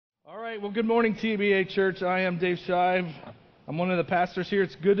right, well, good morning, TBA Church. I am Dave Shive. I'm one of the pastors here.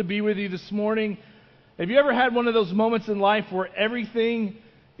 It's good to be with you this morning. Have you ever had one of those moments in life where everything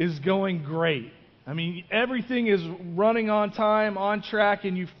is going great? I mean, everything is running on time, on track,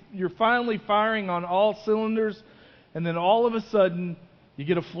 and you're finally firing on all cylinders, and then all of a sudden, you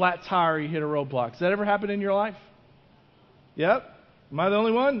get a flat tire, you hit a roadblock. Has that ever happened in your life? Yep. Am I the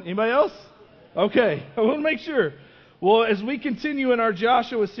only one? Anybody else? Okay, I want to make sure. Well, as we continue in our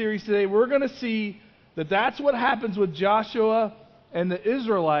Joshua series today, we're going to see that that's what happens with Joshua and the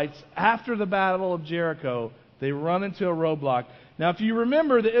Israelites after the Battle of Jericho. They run into a roadblock. Now, if you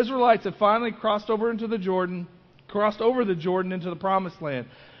remember, the Israelites have finally crossed over the Jordan into the Promised Land.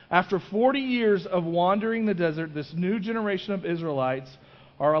 After 40 years of wandering the desert, this new generation of Israelites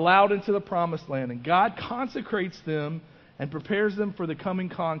are allowed into the Promised Land, and God consecrates them and prepares them for the coming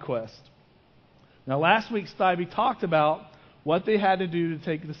conquest. Now, last week, Stevie talked about what they had to do to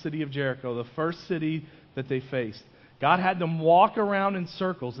take the city of Jericho, the first city that they faced. God had them walk around in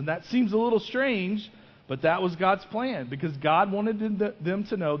circles, and that seems a little strange, but that was God's plan, because God wanted them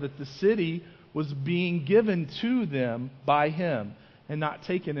to know that the city was being given to them by Him and not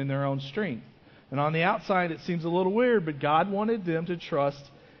taken in their own strength. And on the outside, it seems a little weird, but God wanted them to trust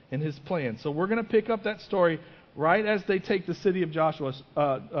in His plan. So we're going to pick up that story right as they take the city of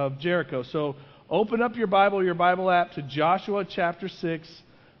Jericho. So open up your Bible app to Joshua chapter 6,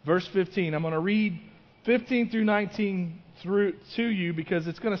 verse 15. I'm going to read 15 through 19 to you because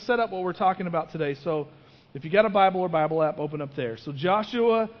it's going to set up what we're talking about today. So if you got a Bible or Bible app, open up there. So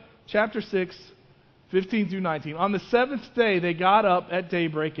Joshua chapter 6, 15 through 19. On the seventh day they got up at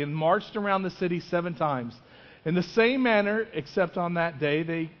daybreak and marched around the city 7 times. In the same manner, except on that day,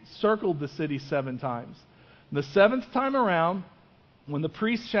 they circled the city 7 times. The 7th time around, when the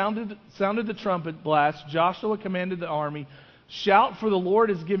priest sounded the trumpet blast, Joshua commanded the army, "Shout, for the Lord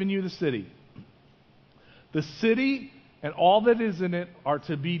has given you the city. The city and all that is in it are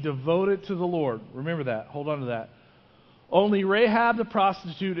to be devoted to the Lord." Remember that. Hold on to that. "Only Rahab the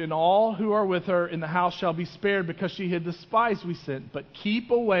prostitute and all who are with her in the house shall be spared, because she hid the spies we sent. But keep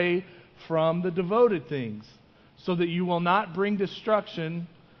away from the devoted things, so that you will not bring destruction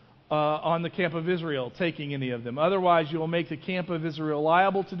on the camp of Israel, taking any of them. Otherwise, you will make the camp of Israel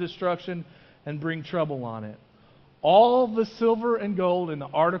liable to destruction and bring trouble on it. All the silver and gold and the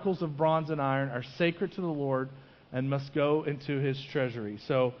articles of bronze and iron are sacred to the Lord and must go into His treasury."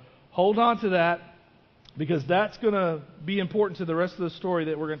 So hold on to that, because that's going to be important to the rest of the story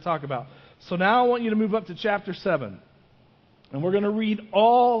that we're going to talk about. So now I want you to move up to chapter 7. And we're going to read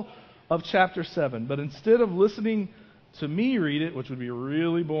all of chapter 7. But instead of listening to me read it, which would be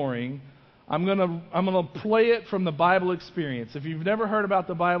really boring, I'm gonna play it from the Bible Experience. If you've never heard about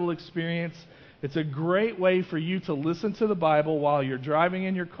the Bible Experience, it's a great way for you to listen to the Bible while you're driving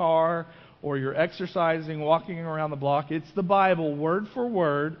in your car or you're exercising, walking around the block. It's the Bible word for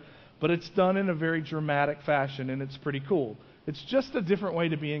word, but it's done in a very dramatic fashion, and it's pretty cool. It's just a different way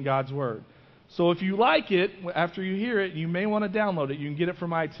to be in God's Word. So if you like it, after you hear it, you may want to download it. You can get it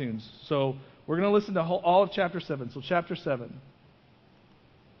from iTunes. So we're going to listen to all of chapter 7. So chapter 7.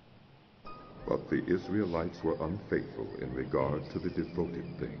 But the Israelites were unfaithful in regard to the devoted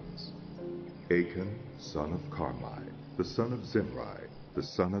things. Achan, son of Carmi, the son of Zimri, the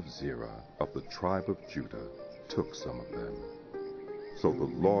son of Zerah, of the tribe of Judah, took some of them. So the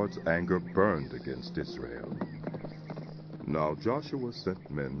Lord's anger burned against Israel. Now Joshua sent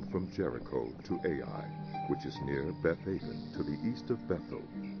men from Jericho to Ai, which is near Beth-Aven, to the east of Bethel,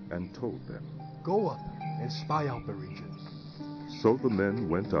 and told them, "Go up and spy out the region." So the men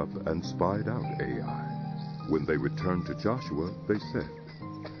went up and spied out Ai. When they returned to Joshua, they said,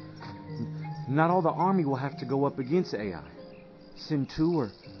 "Not all the army will have to go up against Ai. Send 2,000 or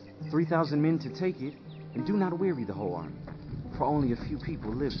 3,000 men to take it, and do not weary the whole army, for only a few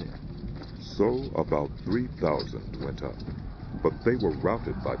people live there." So about 3,000 went up, but they were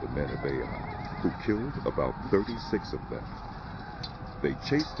routed by the men of Ai, who killed about 36 of them. They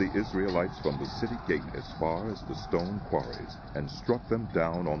chased the Israelites from the city gate as far as the stone quarries, and struck them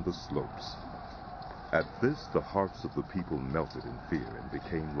down on the slopes. At this the hearts of the people melted in fear and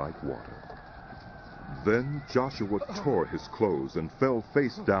became like water. Then Joshua tore his clothes and fell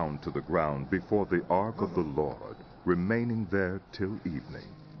face down to the ground before the ark of the Lord, remaining there till evening.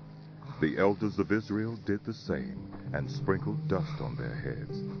 The elders of Israel did the same, and sprinkled dust on their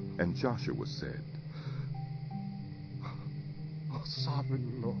heads. And Joshua said, "O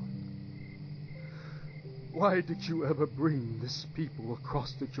sovereign Lord, why did you ever bring this people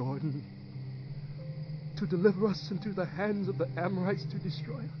across the Jordan to deliver us into the hands of the Amorites to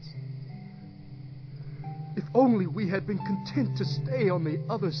destroy us? If only we had been content to stay on the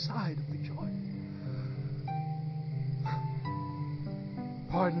other side of the Jordan.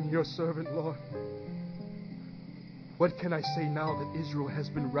 Pardon your servant, Lord. What can I say now that Israel has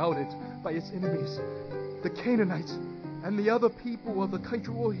been routed by its enemies? The Canaanites and the other people of the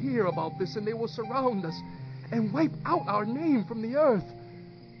country will hear about this, and they will surround us and wipe out our name from the earth.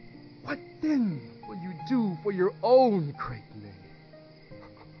 What then will you do for your own great name?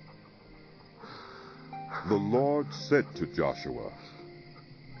 The Lord said to Joshua,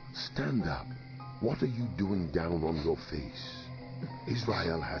 Stand up. What are you doing down on your face?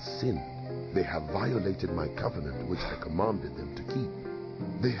 Israel has sinned. They have violated my covenant which I commanded them to keep.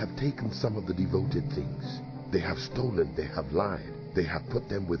 They have taken some of the devoted things. They have stolen, they have lied. They have put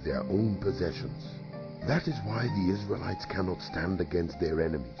them with their own possessions. That is why the Israelites cannot stand against their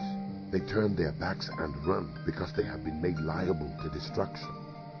enemies. They turn their backs and run because they have been made liable to destruction.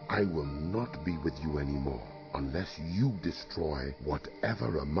 I will not be with you anymore unless you destroy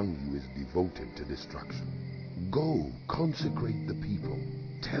whatever among you is devoted to destruction. Go, consecrate the people.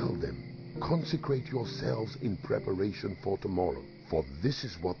 Tell them, consecrate yourselves in preparation for tomorrow. For this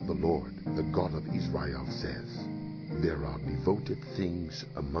is what the Lord, the God of Israel, says. There are devoted things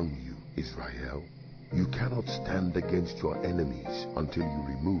among you, Israel. You cannot stand against your enemies until you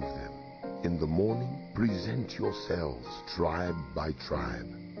remove them. In the morning, present yourselves tribe by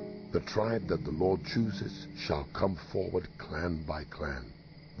tribe. The tribe that the Lord chooses shall come forward clan by clan.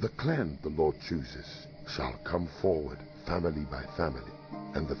 The clan the Lord chooses shall come forward family by family.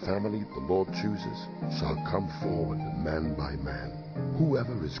 And the family the Lord chooses shall come forward man by man.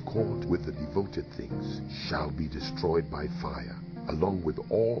 Whoever is caught with the devoted things shall be destroyed by fire, along with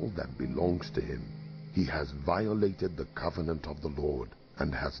all that belongs to him. He has violated the covenant of the Lord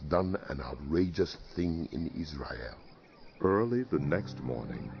and has done an outrageous thing in Israel. Early the next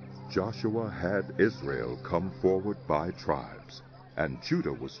morning, Joshua had Israel come forward by tribes, and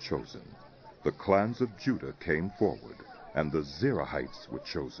Judah was chosen. The clans of Judah came forward, and the Zerahites were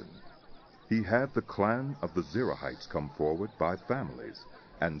chosen. He had the clan of the Zerahites come forward by families,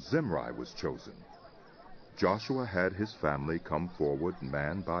 and Zimri was chosen. Joshua had his family come forward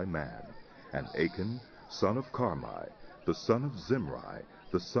man by man, and Achan, son of Carmi, the son of Zimri,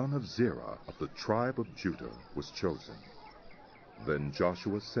 the son of Zerah of the tribe of Judah, was chosen. Then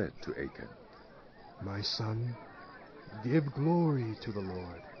Joshua said to Achan, My son, give glory to the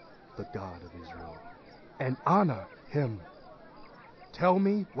Lord, the God of Israel, and honor him. Tell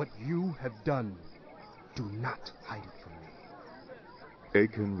me what you have done. Do not hide it from me.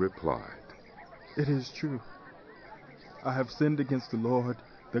 Achan replied, It is true. I have sinned against the Lord,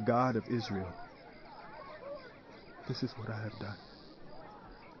 the God of Israel. This is what I have done.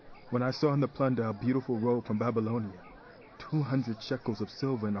 When I saw in the plunder a beautiful robe from Babylonia, 200 shekels of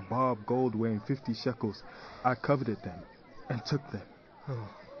silver and a bar of gold weighing 50 shekels, I coveted them and took them.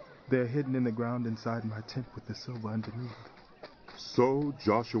 They are hidden in the ground inside my tent with the silver underneath. So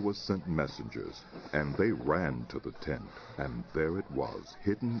Joshua sent messengers, and they ran to the tent, and there it was,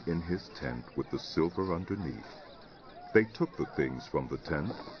 hidden in his tent with the silver underneath. They took the things from the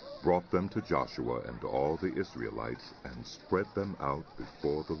tent, brought them to Joshua and all the Israelites, and spread them out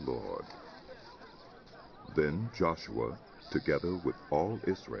before the Lord. Then Joshua, together with all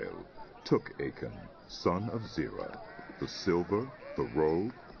Israel, took Achan, son of Zerah, the silver, the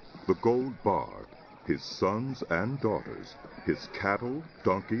robe, the gold bar, his sons and daughters, his cattle,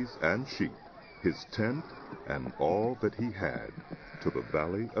 donkeys, and sheep, his tent, and all that he had, to the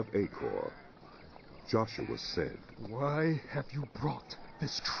valley of Achor. Joshua said, Why have you brought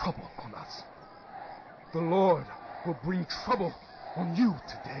this trouble on us? The Lord will bring trouble on you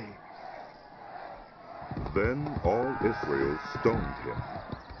today. Then all Israel stoned him,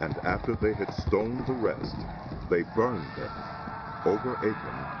 and after they had stoned the rest, they burned them. Over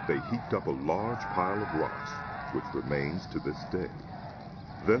Achan they heaped up a large pile of rocks, which remains to this day.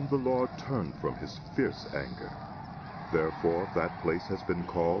 Then the Lord turned from his fierce anger. Therefore that place has been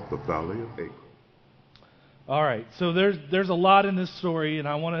called the Valley of Achor. All right, so there's a lot in this story, and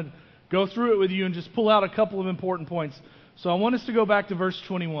I want to go through it with you and just pull out a couple of important points. So I want us to go back to verse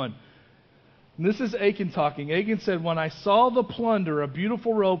 21. And this is Achan talking. Achan said, When I saw the plunder, a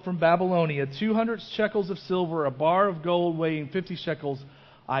beautiful robe from Babylonia, 200 shekels of silver, a bar of gold weighing 50 shekels,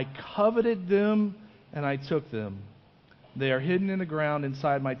 I coveted them and I took them. They are hidden in the ground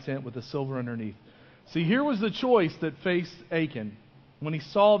inside my tent with the silver underneath. See, here was the choice that faced Achan when he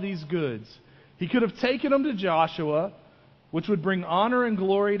saw these goods. He could have taken them to Joshua, which would bring honor and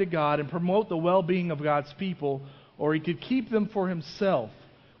glory to God and promote the well-being of God's people, or he could keep them for himself,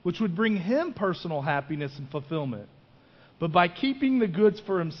 which would bring him personal happiness and fulfillment. But by keeping the goods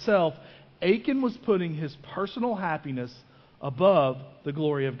for himself, Achan was putting his personal happiness above the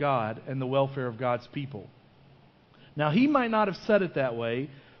glory of God and the welfare of God's people. Now, he might not have said it that way.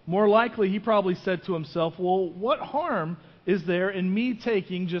 More likely, he probably said to himself, well, what harm is there in me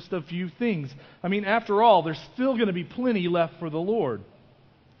taking just a few things? I mean, after all, there's still going to be plenty left for the Lord.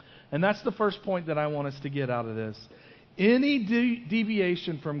 And that's the first point that I want us to get out of this. Any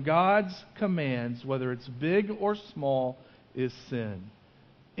deviation from God's commands, whether it's big or small, is sin.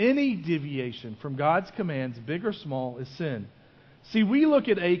 Any deviation from God's commands, big or small, is sin. See, we look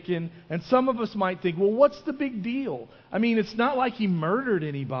at Achan, and some of us might think, well, what's the big deal? I mean, it's not like he murdered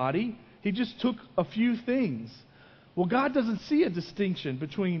anybody. He just took a few things. Well, God doesn't see a distinction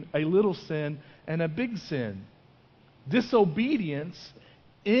between a little sin and a big sin. Disobedience,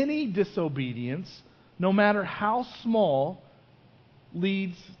 any disobedience, no matter how small,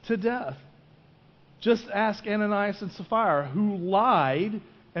 leads to death. Just ask Ananias and Sapphira, who lied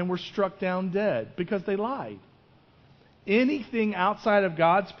and were struck down dead because they lied. Anything outside of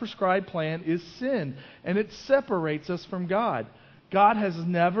God's prescribed plan is sin, and it separates us from God. God has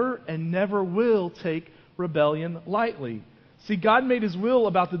never and never will take rebellion lightly. See, God made His will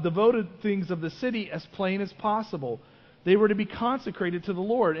about the devoted things of the city as plain as possible. They were to be consecrated to the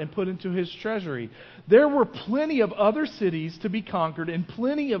Lord and put into His treasury. There were plenty of other cities to be conquered and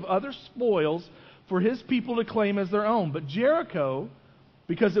plenty of other spoils for His people to claim as their own. But Jericho,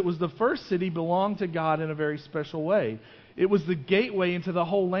 because it was the first city, belonged to God in a very special way. It was the gateway into the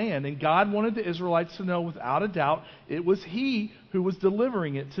whole land, and God wanted the Israelites to know without a doubt it was He who was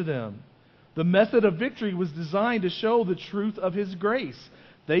delivering it to them. The method of victory was designed to show the truth of His grace.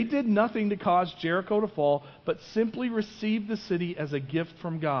 They did nothing to cause Jericho to fall, but simply received the city as a gift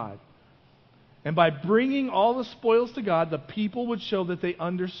from God. And by bringing all the spoils to God, the people would show that they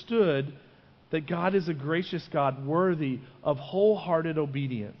understood that God is a gracious God, worthy of wholehearted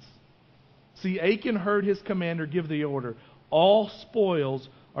obedience. See, Achan heard his commander give the order, all spoils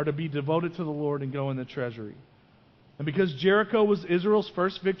are to be devoted to the Lord and go in the treasury. And because Jericho was Israel's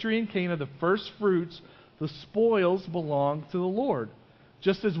first victory in Canaan, the first fruits, the spoils belonged to the Lord.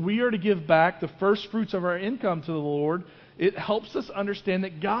 Just as we are to give back the first fruits of our income to the Lord, it helps us understand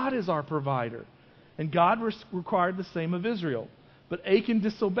that God is our provider. And God required the same of Israel. But Achan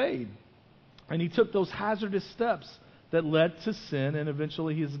disobeyed. And he took those hazardous steps that led to sin and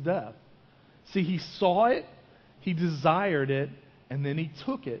eventually his death. See, he saw it, he desired it, and then he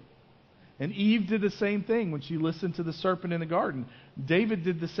took it. And Eve did the same thing when she listened to the serpent in the garden. David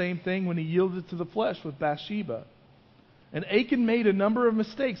did the same thing when he yielded to the flesh with Bathsheba. And Achan made a number of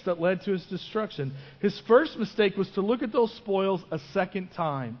mistakes that led to his destruction. His first mistake was to look at those spoils a second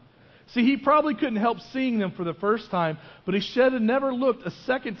time. See, he probably couldn't help seeing them for the first time, but he should have never looked a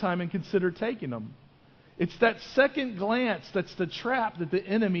second time and considered taking them. It's that second glance that's the trap that the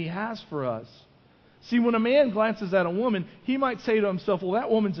enemy has for us. See, when a man glances at a woman, he might say to himself, well, that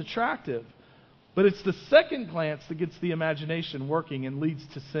woman's attractive. But it's the second glance that gets the imagination working and leads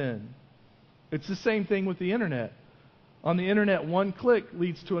to sin. It's the same thing with the internet. On the internet, one click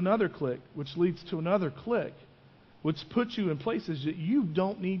leads to another click, which leads to another click, which puts you in places that you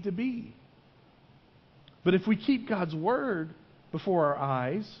don't need to be. But if we keep God's Word before our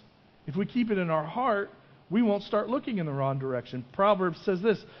eyes, if we keep it in our heart, we won't start looking in the wrong direction. Proverbs says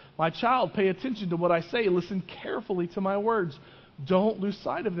this, my child, pay attention to what I say. Listen carefully to my words. Don't lose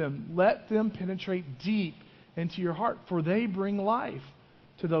sight of them. Let them penetrate deep into your heart, for they bring life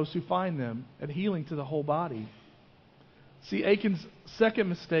to those who find them and healing to the whole body. See, Achan's second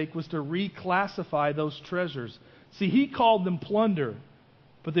mistake was to reclassify those treasures. See, he called them plunder,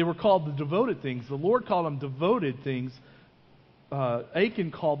 but they were called the devoted things. The Lord called them devoted things.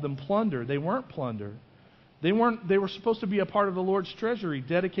 Achan called them plunder. They weren't plunder. They were supposed to be a part of the Lord's treasury,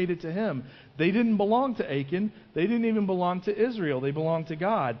 dedicated to Him. They didn't belong to Achan. They didn't even belong to Israel. They belonged to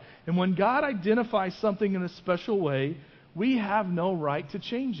God. And when God identifies something in a special way, we have no right to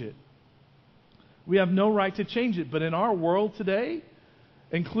change it. We have no right to change it. But in our world today,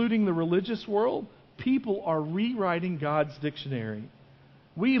 including the religious world, people are rewriting God's dictionary.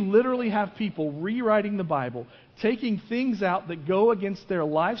 We literally have people rewriting the Bible, taking things out that go against their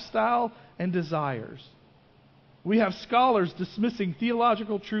lifestyle and desires. We have scholars dismissing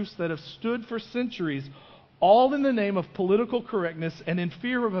theological truths that have stood for centuries, all in the name of political correctness and in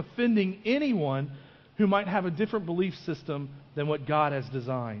fear of offending anyone who might have a different belief system than what God has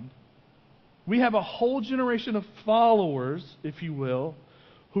designed. We have a whole generation of followers, if you will,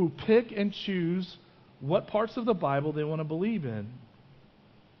 who pick and choose what parts of the Bible they want to believe in.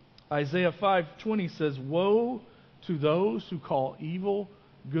 Isaiah 5:20 says, woe to those who call evil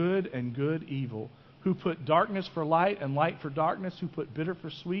good and good evil, who put darkness for light and light for darkness, who put bitter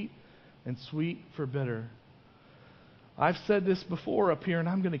for sweet. and sweet for bitter. I've said this before up here, and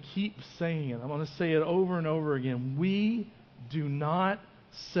I'm going to keep saying it. I'm going to say it over and over again. We do not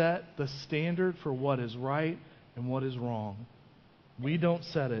set the standard for what is right and what is wrong. We don't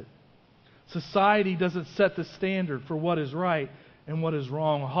set it. Society doesn't set the standard for what is right and what is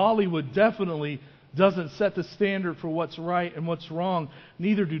wrong. Hollywood definitely doesn't set the standard for what's right and what's wrong.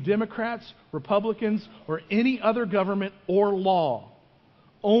 Neither do Democrats, Republicans, or any other government or law.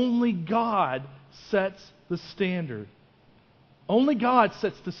 Only God sets the standard. Only God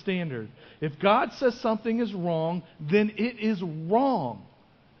sets the standard. If God says something is wrong, then it is wrong.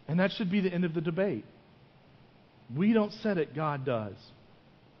 And that should be the end of the debate. We don't set it, God does.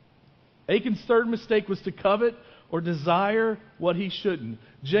 Achan's third mistake was to covet or desire what he shouldn't.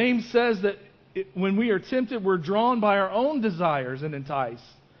 James says that when we are tempted, we're drawn by our own desires and enticed.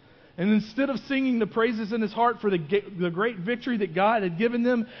 And instead of singing the praises in his heart for the great victory that God had given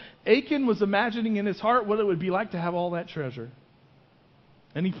them, Achan was imagining in his heart what it would be like to have all that treasure.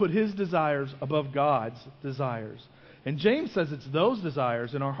 And he put his desires above God's desires. And James says it's those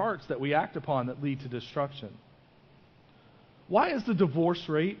desires in our hearts that we act upon that lead to destruction. Why is the divorce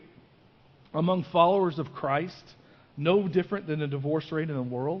rate among followers of Christ no different than the divorce rate in the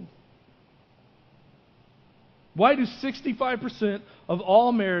world? Why do 65% of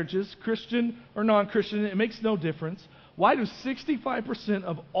all marriages, Christian or non-Christian, it makes no difference, why do 65%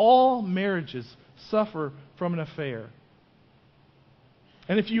 of all marriages suffer from an affair?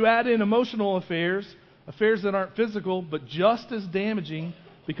 And if you add in emotional affairs, affairs that aren't physical, but just as damaging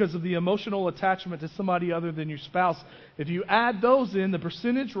because of the emotional attachment to somebody other than your spouse, if you add those in, the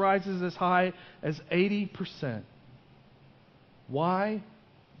percentage rises as high as 80%. Why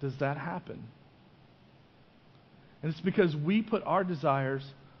does that happen? And it's because we put our desires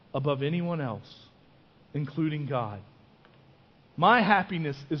above anyone else, including God. My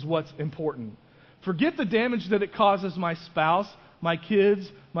happiness is what's important. Forget the damage that it causes my spouse, my kids,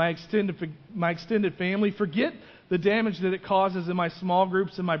 my extended family. Forget the damage that it causes in my small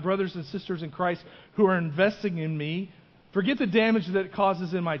groups and my brothers and sisters in Christ who are investing in me. Forget the damage that it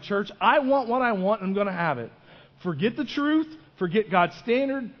causes in my church. I want what I want and I'm going to have it. Forget the truth. Forget God's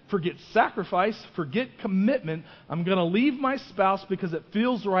standard. Forget sacrifice. Forget commitment. I'm going to leave my spouse because it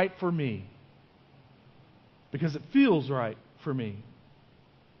feels right for me. Because it feels right for me.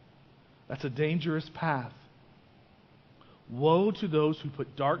 That's a dangerous path. Woe to those who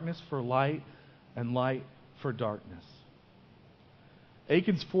put darkness for light and light for darkness.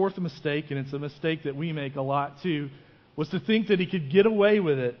 Achan's fourth mistake, and it's a mistake that we make a lot too, was to think that he could get away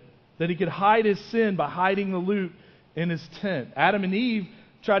with it, that he could hide his sin by hiding the loot in his tent. Adam and Eve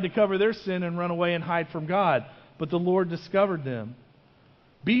tried to cover their sin and run away and hide from God, but the Lord discovered them.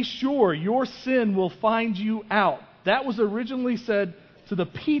 Be sure your sin will find you out. That was originally said to the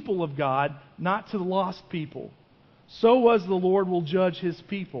people of God, not to the lost people. So was the Lord will judge his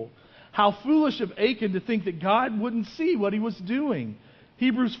people. How foolish of Achan to think that God wouldn't see what he was doing.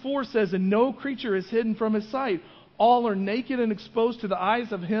 Hebrews 4 says, and no creature is hidden from his sight. All are naked and exposed to the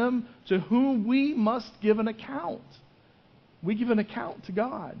eyes of him to whom we must give an account. We give an account to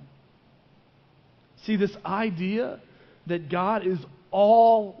God. See, this idea that God is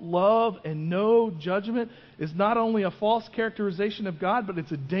all love and no judgment is not only a false characterization of God, but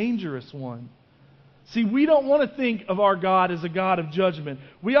it's a dangerous one. See, we don't want to think of our God as a God of judgment.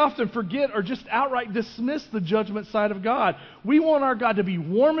 We often forget or just outright dismiss the judgment side of God. We want our God to be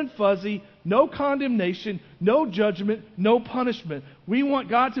warm and fuzzy, no condemnation, no judgment, no punishment. We want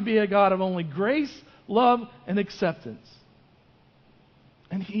God to be a God of only grace, love, and acceptance.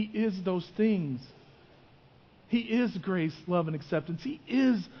 And He is those things. He is grace, love, and acceptance. He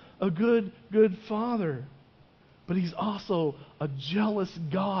is a good, good Father. But He's also a jealous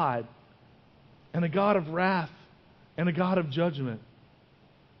God. And a God of wrath, and a God of judgment.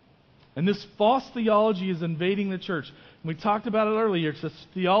 And this false theology is invading the church. We talked about it earlier. It's a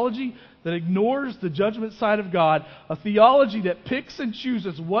theology that ignores the judgment side of God, a theology that picks and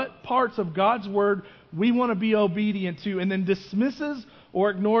chooses what parts of God's Word we want to be obedient to, and then dismisses or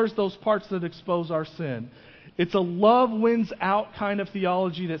ignores those parts that expose our sin. It's a love wins out kind of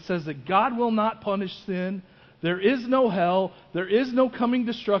theology that says that God will not punish sin. There is no hell. There is no coming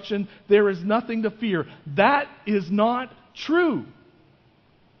destruction. There is nothing to fear. That is not true.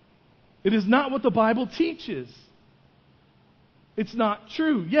 It is not what the Bible teaches. It's not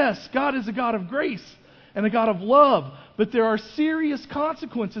true. Yes, God is a God of grace and a God of love, but there are serious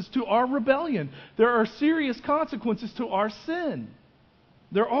consequences to our rebellion. There are serious consequences to our sin.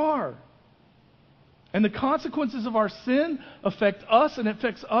 There are. And the consequences of our sin affect us and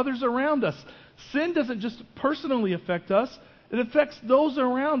affects others around us. Sin doesn't just personally affect us, It affects those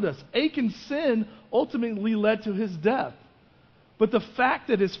around us. Achan's sin ultimately led to his death. But the fact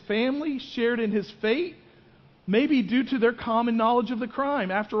that his family shared in his fate may be due to their common knowledge of the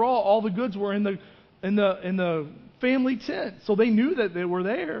crime. After all the goods were in the family tent, so they knew that they were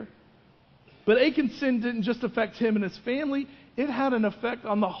there. But Achan's sin didn't just affect him and his family, it had an effect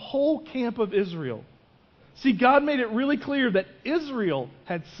on the whole camp of Israel. See, God made it really clear that Israel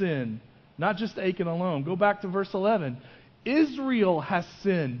had sinned, not just Achan alone. Go back to verse 11. Israel has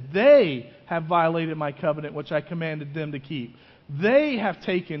sinned. They have violated my covenant, which I commanded them to keep. They have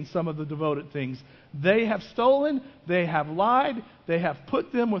taken some of the devoted things. They have stolen. They have lied. They have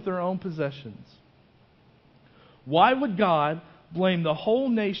put them with their own possessions. Why would God blame the whole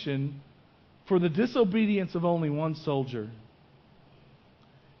nation for the disobedience of only one soldier?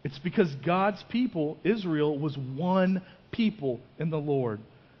 It's because God's people, Israel, was one people in the Lord.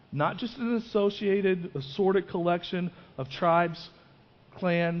 Not just an assorted collection of tribes,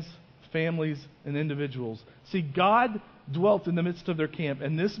 clans, families, and individuals. See, God dwelt in the midst of their camp,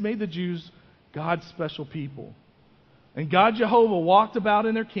 and this made the Jews God's special people. And God Jehovah walked about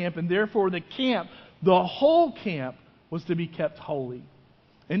in their camp, and therefore the whole camp, was to be kept holy.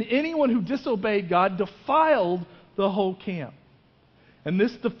 And anyone who disobeyed God defiled the whole camp. And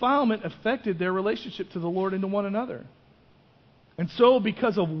this defilement affected their relationship to the Lord and to one another. And so,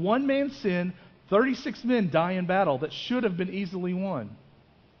 because of one man's sin, 36 men die in battle that should have been easily won.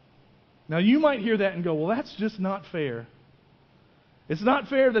 Now, you might hear that and go, well, that's just not fair. It's not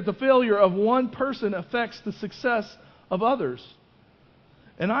fair that the failure of one person affects the success of others.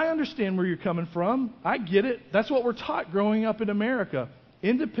 And I understand where you're coming from. I get it. That's what we're taught growing up in America.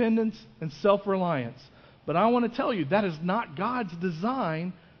 Independence and self-reliance. But I want to tell you, that is not God's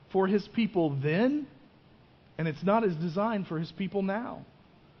design for His people then, and it's not His design for His people now.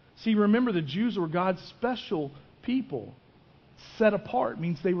 See, remember, the Jews were God's special people. Set apart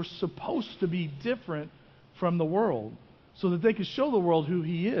means they were supposed to be different from the world so that they could show the world who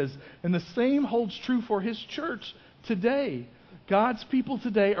He is. And the same holds true for His church today. God's people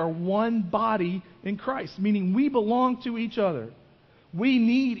today are one body in Christ, meaning we belong to each other. We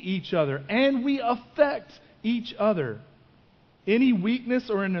need each other, and we affect each other. Any weakness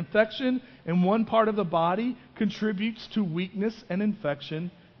or an infection in one part of the body contributes to weakness and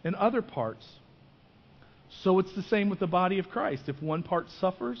infection in other parts. So it's the same with the body of Christ. If one part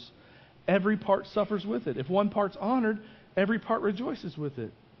suffers, every part suffers with it. If one part's honored, every part rejoices with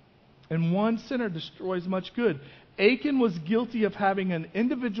it. And one sinner destroys much good. Achan was guilty of having an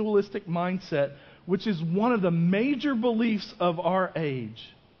individualistic mindset, which is one of the major beliefs of our age.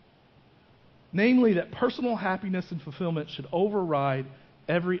 Namely, that personal happiness and fulfillment should override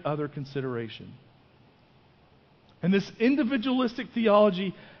every other consideration. And this individualistic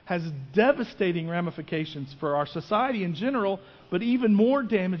theology has devastating ramifications for our society in general, but even more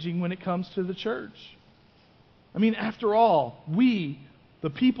damaging when it comes to the church. I mean, after all, we, the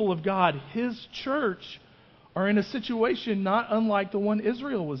people of God, His church, are in a situation not unlike the one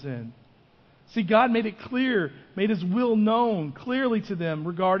Israel was in. See, God made it clear, made His will known clearly to them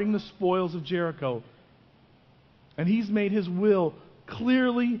regarding the spoils of Jericho. And He's made His will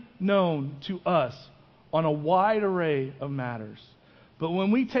clearly known to us on a wide array of matters. But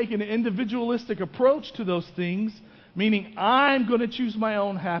when we take an individualistic approach to those things, meaning I'm going to choose my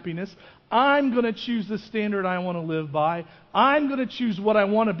own happiness, I'm going to choose the standard I want to live by, I'm going to choose what I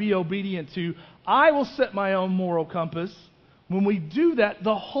want to be obedient to, I will set my own moral compass. When we do that,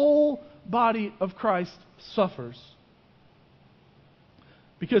 the whole body of Christ suffers.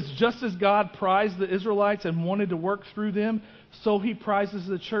 Because just as God prized the Israelites and wanted to work through them, so He prizes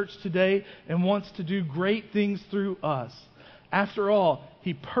the church today and wants to do great things through us. After all,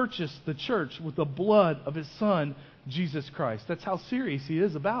 He purchased the church with the blood of His Son, Jesus Christ. That's how serious He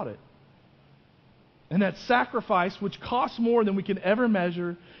is about it. And that sacrifice, which costs more than we can ever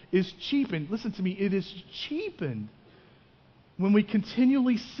measure, is cheapened. Listen to me, it is cheapened when we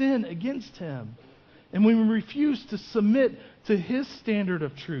continually sin against Him and when we refuse to submit to His standard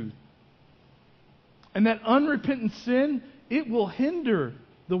of truth. And that unrepentant sin, it will hinder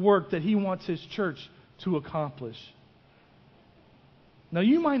the work that He wants His church to accomplish. Now,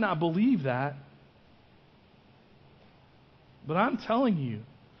 you might not believe that, but I'm telling you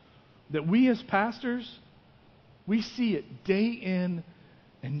that we as pastors, we see it day in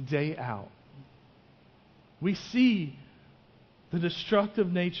and day out. We see the destructive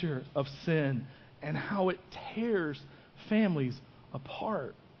nature of sin and how it tears families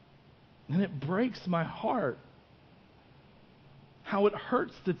apart. And it breaks my heart how it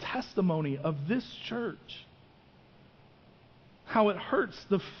hurts the testimony of this church, how it hurts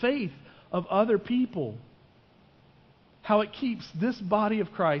the faith of other people. how it keeps this body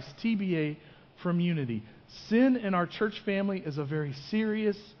of Christ, TBA, from unity. Sin in our church family is a very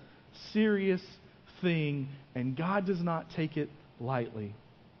serious, serious thing, and God does not take it lightly.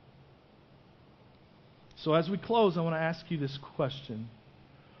 So as we close, I want to ask you this question.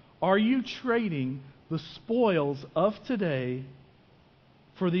 Are you trading the spoils of today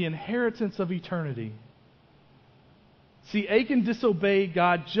for the inheritance of eternity? See, Achan disobeyed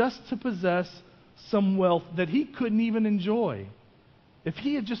God just to possess some wealth that he couldn't even enjoy. If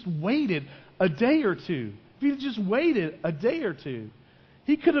he had just waited a day or two, if he had just waited a day or two,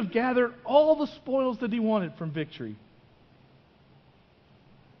 he could have gathered all the spoils that he wanted from victory.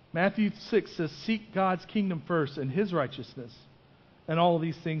 Matthew 6 says, seek God's kingdom first and His righteousness, and all of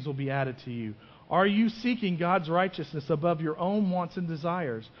these things will be added to you. Are you seeking God's righteousness above your own wants and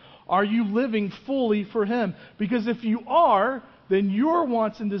desires? Are you living fully for Him? Because if you are, then your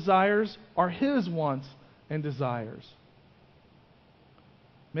wants and desires are His wants and desires.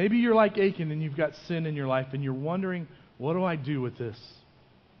 Maybe you're like Achan and you've got sin in your life and you're wondering, what do I do with this?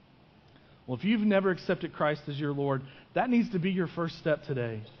 Well, if you've never accepted Christ as your Lord, that needs to be your first step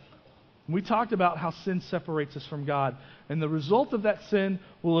today. We talked about how sin separates us from God, and the result of that sin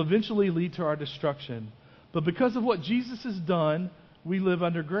will eventually lead to our destruction. But because of what Jesus has done, we live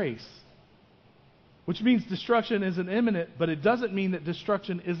under grace. Which means destruction isn't imminent, but it doesn't mean that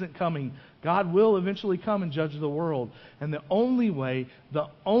destruction isn't coming. God will eventually come and judge the world. And the only way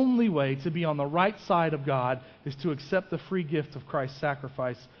to be on the right side of God is to accept the free gift of Christ's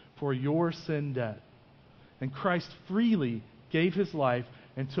sacrifice for your sin debt. And Christ freely gave His life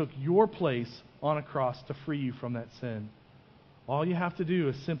and took your place on a cross to free you from that sin. All you have to do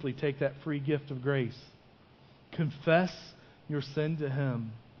is simply take that free gift of grace, confess your sin to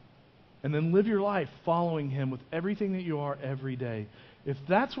Him, and then live your life following Him with everything that you are every day. If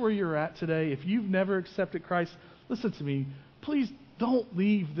that's where you're at today, if you've never accepted Christ, listen to me. Please don't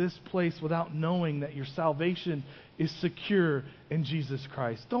leave this place without knowing that your salvation is secure in Jesus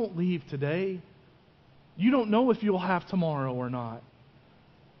Christ. Don't leave today. You don't know if you'll have tomorrow or not.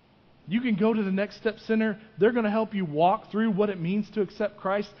 You can go to the Next Step Center. They're going to help you walk through what it means to accept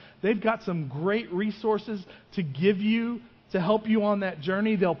Christ. They've got some great resources to give you to help you on that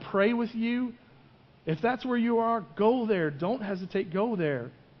journey. They'll pray with you. If that's where you are, go there. Don't hesitate. Go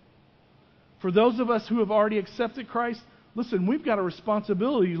there. For those of us who have already accepted Christ, listen, we've got a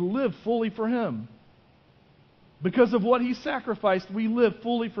responsibility to live fully for Him. Because of what He sacrificed, we live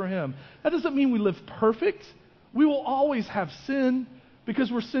fully for Him. That doesn't mean we live perfect. We will always have sin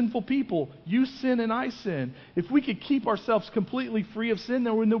because we're sinful people. You sin and I sin. If we could keep ourselves completely free of sin,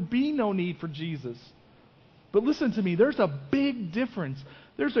 there would be no need for Jesus. But listen to me, there's a big difference.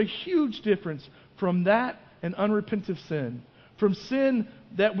 There's a huge difference from that and unrepentant sin. From sin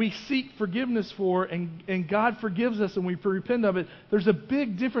that we seek forgiveness for and God forgives us and we repent of it, there's a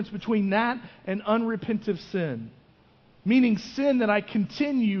big difference between that and unrepentant sin. Meaning sin that I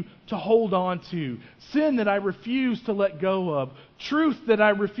continue to hold on to. Sin that I refuse to let go of. Truth that I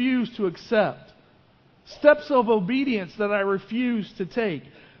refuse to accept. Steps of obedience that I refuse to take.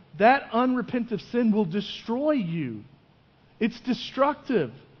 That unrepentant sin will destroy you. It's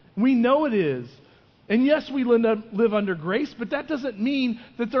destructive. We know it is. And yes, we live under grace, but that doesn't mean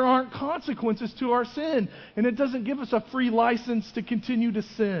that there aren't consequences to our sin. And it doesn't give us a free license to continue to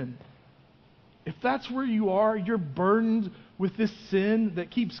sin. If that's where you are, you're burdened with this sin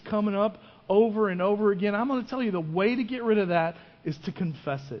that keeps coming up over and over again, I'm going to tell you the way to get rid of that is to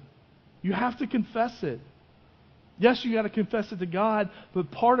confess it. You have to confess it. Yes, you got to confess it to God,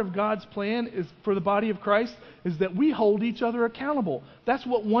 but part of God's plan is for the body of Christ is that we hold each other accountable. That's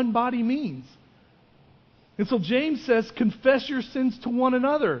what one body means. And so James says, confess your sins to one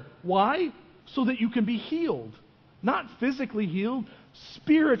another. Why? So that you can be healed. Not physically healed,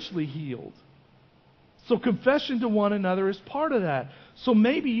 spiritually healed. So confession to one another is part of that. So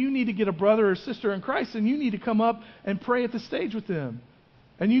maybe you need to get a brother or sister in Christ and you need to come up and pray at the stage with them.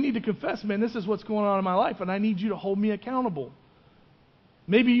 And you need to confess, man, this is what's going on in my life and I need you to hold me accountable.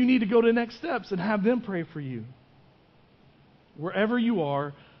 Maybe you need to go to Next Steps and have them pray for you. Wherever you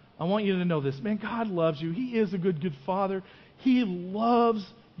are, I want you to know this. Man, God loves you. He is a good, good Father. He loves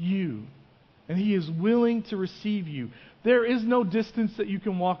you. And He is willing to receive you. There is no distance that you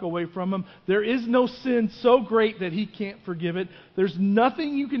can walk away from Him. There is no sin so great that He can't forgive it. There's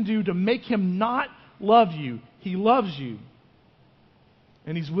nothing you can do to make Him not love you. He loves you.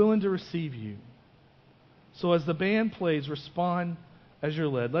 And He's willing to receive you. So as the band plays, respond as you're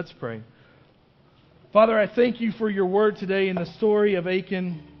led. Let's pray. Father, I thank You for Your word today in the story of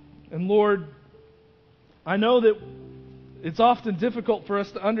Achan. And Lord, I know that it's often difficult for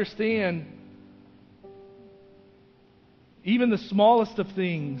us to understand Even the smallest of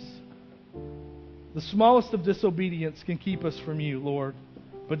things, the smallest of disobedience can keep us from you, Lord.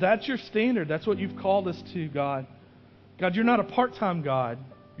 But that's your standard. That's what you've called us to, God. God, you're not a part-time God.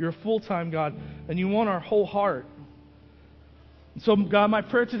 You're a full-time God, and you want our whole heart. So, God, my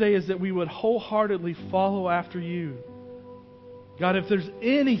prayer today is that we would wholeheartedly follow after you. God, if there's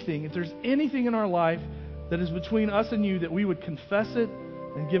anything in our life that is between us and you, that we would confess it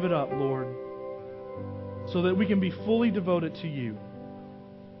and give it up, Lord, so that we can be fully devoted to you.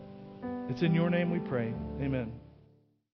 It's in your name we pray. Amen.